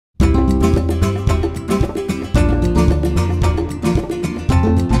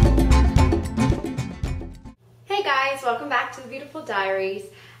Diaries.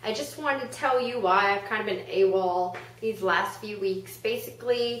 I just wanted to tell you why I've kind of been AWOL these last few weeks.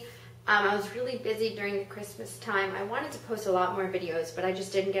 Basically, I was really busy during the Christmas time. I wanted to post a lot more videos, but I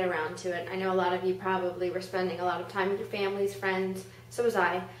just didn't get around to it. I know a lot of you probably were spending a lot of time with your families, friends, so was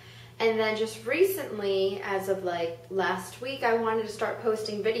I. And then just recently, as of like last week, I wanted to start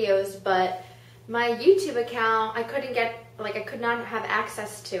posting videos, but my YouTube account, I could not have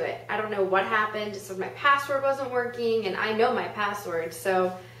access to it. I don't know what happened. It said my password wasn't working, and I know my password,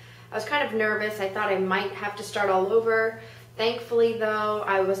 so I was kind of nervous. I thought I might have to start all over. Thankfully, though,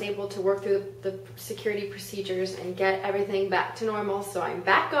 I was able to work through the security procedures and get everything back to normal, so I'm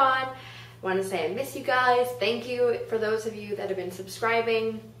back on. I want to say I miss you guys. Thank you for those of you that have been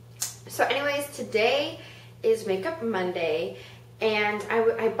subscribing. So anyways, today is Makeup Monday, and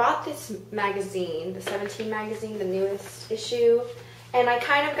I bought this magazine, the 17 magazine, the newest issue, and I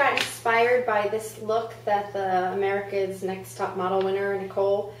kind of got inspired by this look that the America's Next Top Model winner,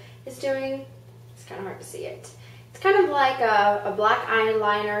 Nicole, is doing. It's kind of hard to see it. It's kind of like a black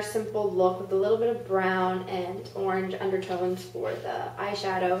eyeliner, simple look with a little bit of brown and orange undertones for the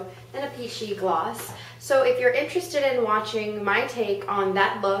eyeshadow and a peachy gloss. So if you're interested in watching my take on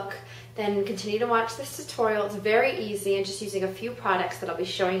that look, then continue to watch this tutorial. It's very easy and just using a few products that I'll be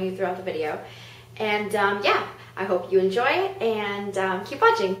showing you throughout the video. And yeah, I hope you enjoy it and keep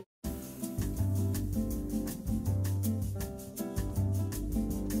watching.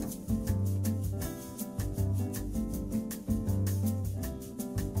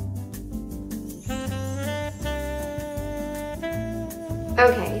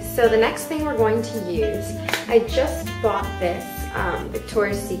 Okay, so the next thing we're going to use, I just bought this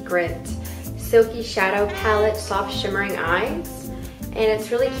Victoria's Secret Silky Shadow Palette Soft Shimmering Eyes, and it's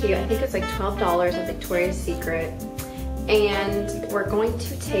really cute. I think it's like $12 at Victoria's Secret, and we're going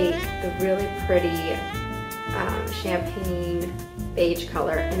to take the really pretty champagne beige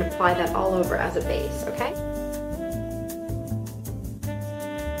color and apply that all over as a base, okay?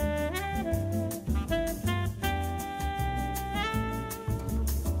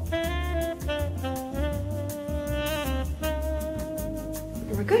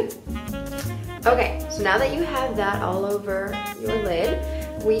 We're good. Okay, so now that you have that all over your lid,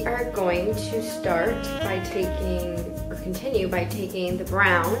 we are going to start by taking, or continue by taking the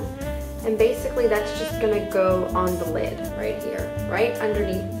brown, and basically that's just gonna go on the lid right here, right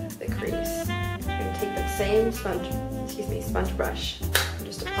underneath the crease. I'm gonna take that same sponge brush, and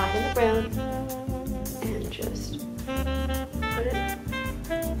just apply in the brown, and just put it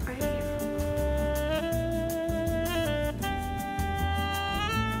right here.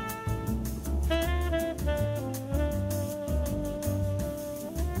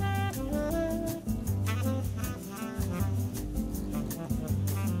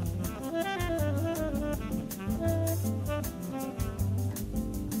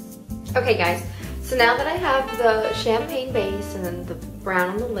 Okay guys, so now that I have the champagne base and then the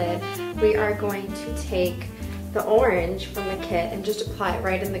brown on the lid, we are going to take the orange from the kit and just apply it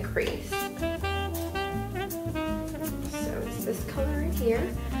right in the crease. So it's this color right here,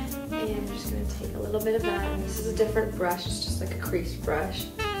 and I'm just going to take a little bit of that, and this is a different brush, it's just like a crease brush.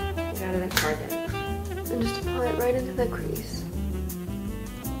 I got it at Target. And just apply it right into the crease.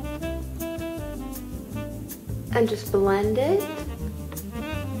 And just blend it.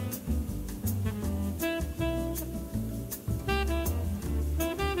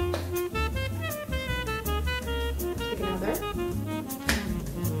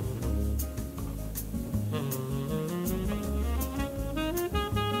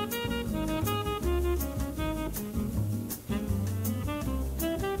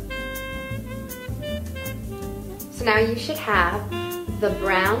 So now you should have the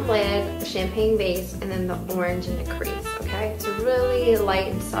brown lid, the champagne base, and then the orange in the crease, okay? It's a really light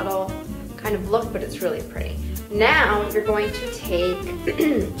and subtle kind of look, but it's really pretty. Now you're going to take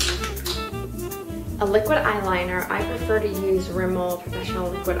a liquid eyeliner. I prefer to use Rimmel Professional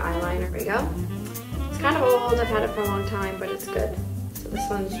Liquid Eyeliner. There we go. It's kind of old, I've had it for a long time, but it's good. So this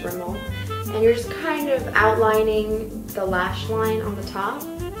one's Rimmel. And you're just kind of outlining the lash line on the top.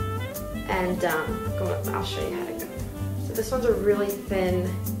 And I'll show you how to go. So this one's a really thin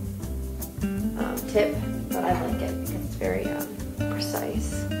tip, but I like it because it's very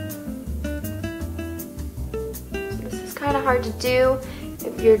precise. So this is kind of hard to do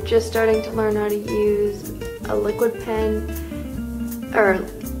if you're just starting to learn how to use a liquid pen or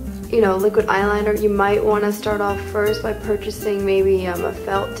liquid eyeliner. You might want to start off first by purchasing maybe a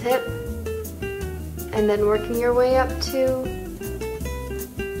felt tip and then working your way up to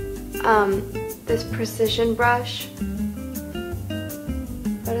this precision brush.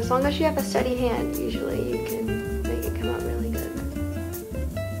 But as long as you have a steady hand, usually you can make it come out really good.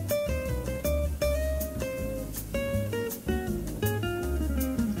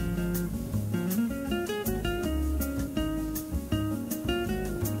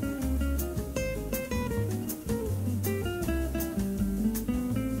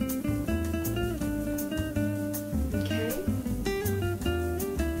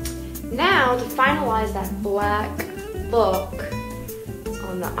 now to finalize that black look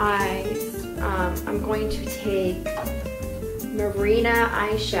on the eyes, I'm going to take Marina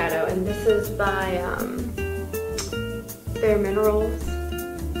eyeshadow, and this is by Bare Minerals.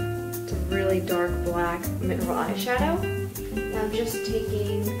 It's a really dark black mineral eyeshadow. And I'm just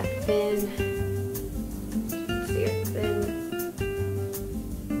taking a thin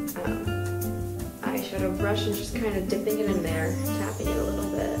eyeshadow brush and just kind of dipping it in there, tapping it a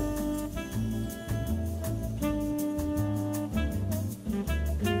little bit.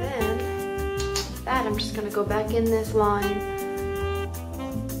 And then that I'm just going to go back in this line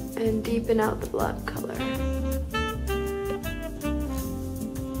and deepen out the black color.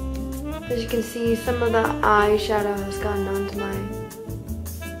 As you can see, some of the eyeshadow has gotten onto my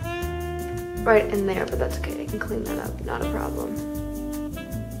right in there, but that's okay. I can clean that up, not a problem.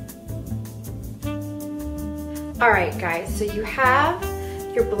 Alright guys, so you have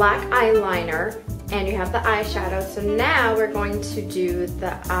your black eyeliner and you have the eyeshadow. So now we're going to do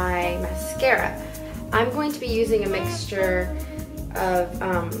the eye mascara. I'm going to be using a mixture of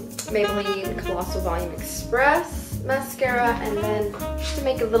Maybelline Colossal Volume Express mascara, and then just to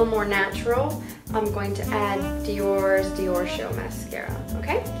make it a little more natural, I'm going to add Dior's Diorshow mascara,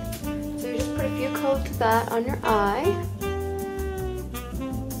 okay? So you just put a few coats of that on your eye.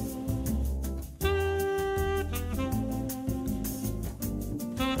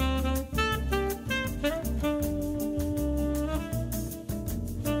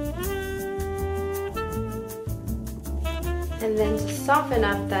 And then to soften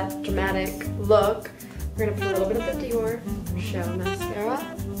up that dramatic look, we're going to put a little bit of the Diorshow mascara.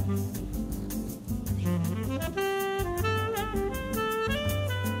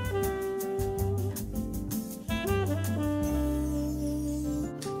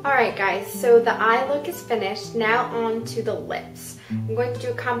 Alright guys, so the eye look is finished. Now on to the lips. I'm going to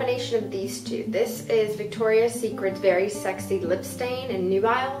do a combination of these two. This is Victoria's Secret's Very Sexy Lip Stain in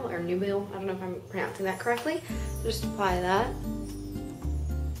Nubile, or Nubile, I don't know if I'm pronouncing that correctly. Just apply that.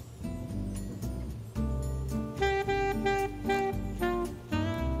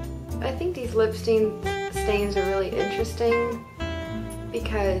 I think these lip stains are really interesting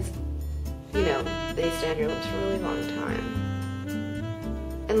because, you know, they stay on your lips for a really long time.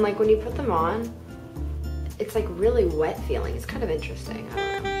 And like when you put them on, it's like really wet feeling. It's kind of interesting. I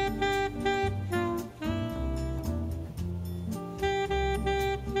don't know.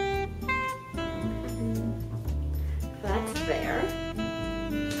 So that's there.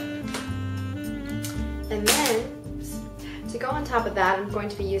 And then to go on top of that, I'm going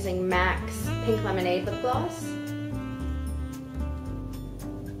to be using MAC's Pink Lemonade lip gloss.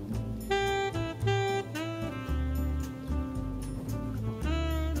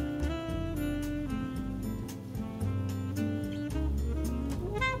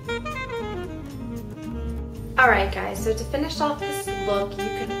 Alright guys, so to finish off this look, you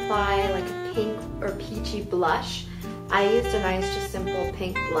can apply like a pink or peachy blush. I used a nice, just simple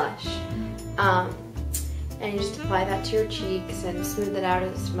pink blush. And you just apply that to your cheeks and smooth it out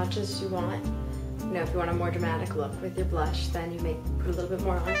as much as you want. You know, if you want a more dramatic look with your blush, then you may put a little bit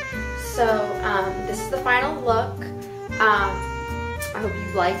more on. So this is the final look. I hope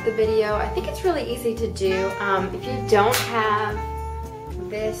you liked the video. I think it's really easy to do. If you don't have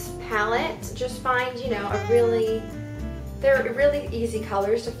this palette, just find, you know, they're really easy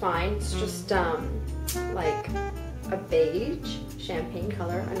colors to find. It's just like a beige champagne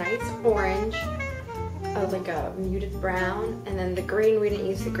color, a nice orange, like a muted brown, and then the green. We didn't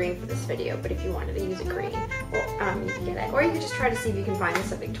use the green for this video, but if you wanted to use a green, well, you can get it. Or you could just try to see if you can find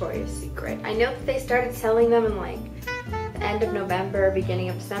this at Victoria's Secret. I know that they started selling them in like the end of November, beginning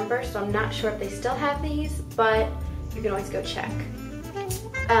of December, so I'm not sure if they still have these, but you can always go check.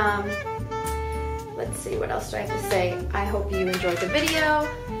 Let's see, what else do I have to say? I hope you enjoyed the video.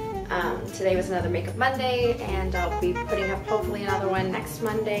 Today was another Makeup Monday, and I'll be putting up hopefully another one next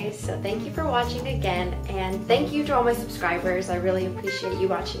Monday. So thank you for watching again, and thank you to all my subscribers. I really appreciate you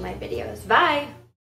watching my videos. Bye!